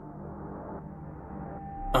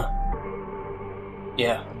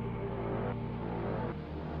Yeah.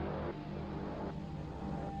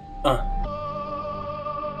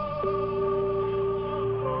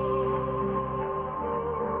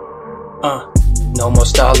 No more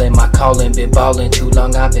stalling, my calling been ballin' too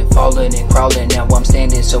long. I've been falling and crawling. Now I'm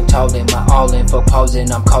standing so tall in my all in for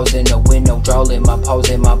pausing. I'm causing a window, drawing my paws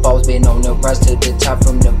and my balls been on the rise to the top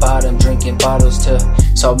from the bottom. Drinking bottles to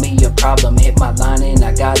solve me a problem. Hit my line and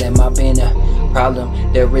I got him. I've been a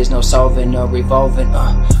problem. There is no solving or revolving.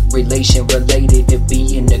 Relation related to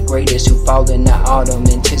being the greatest who fall in the autumn.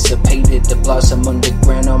 Anticipated the blossom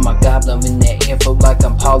underground on my goblin. In that info like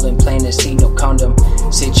I'm Paulin. Plain to see no condom.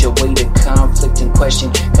 Situated conflict in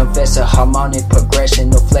question. Confess a harmonic progression.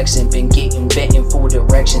 No flexing. Been getting bent in 4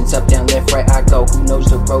 directions. Up, down, left, right I go. Who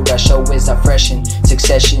knows the road I show as I freshen.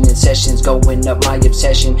 Succession and sessions going up. My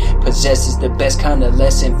obsession possesses the best kind of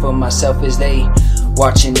lesson for myself as they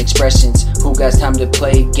watching expressions. Who got time to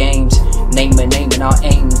play games? Name a name and I'll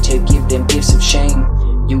aim to give them gifts of shame.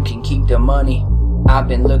 You can keep the money. I've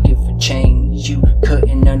been looking for change. You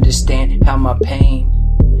couldn't understand how my pain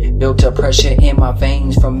built up pressure in my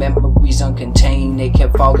veins from memories uncontained. They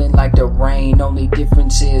kept falling like the rain. Only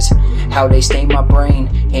difference is how they stain my brain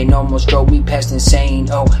and almost drove me past insane.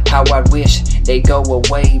 Oh, how I wish they go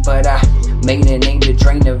away, but I made a name to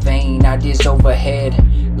drain the vein. I dizzed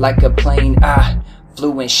overhead like a plane. I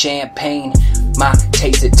flew in champagne. My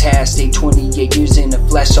taste of task, stay 28 years in the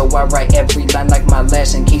flesh, so I write every line like my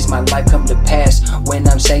last in case my life come to pass. When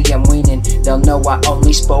I'm saying I'm winning, they'll know I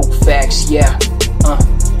only spoke facts. Yeah,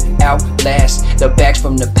 outlast the backs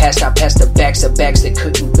from the past. I passed the backs of bags that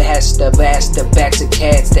couldn't last. The backs of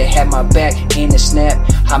cats that had my back in a snap.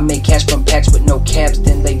 I make cash from packs with no caps,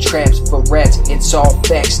 then lay traps for rats. It's all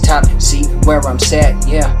facts. Top, see where I'm sat.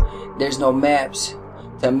 Yeah, there's no maps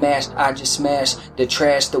to match. I just smash the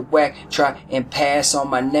trash, the whack, try and pass on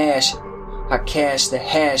my Nash. I cash the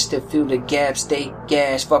hash to fill the gaps. They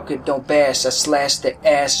gas, fuck it, don't bash. I slash the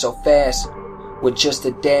ass so fast with just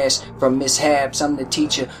a dash from mishaps. I'm the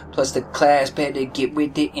teacher plus the class, better get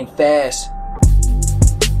with it and fast.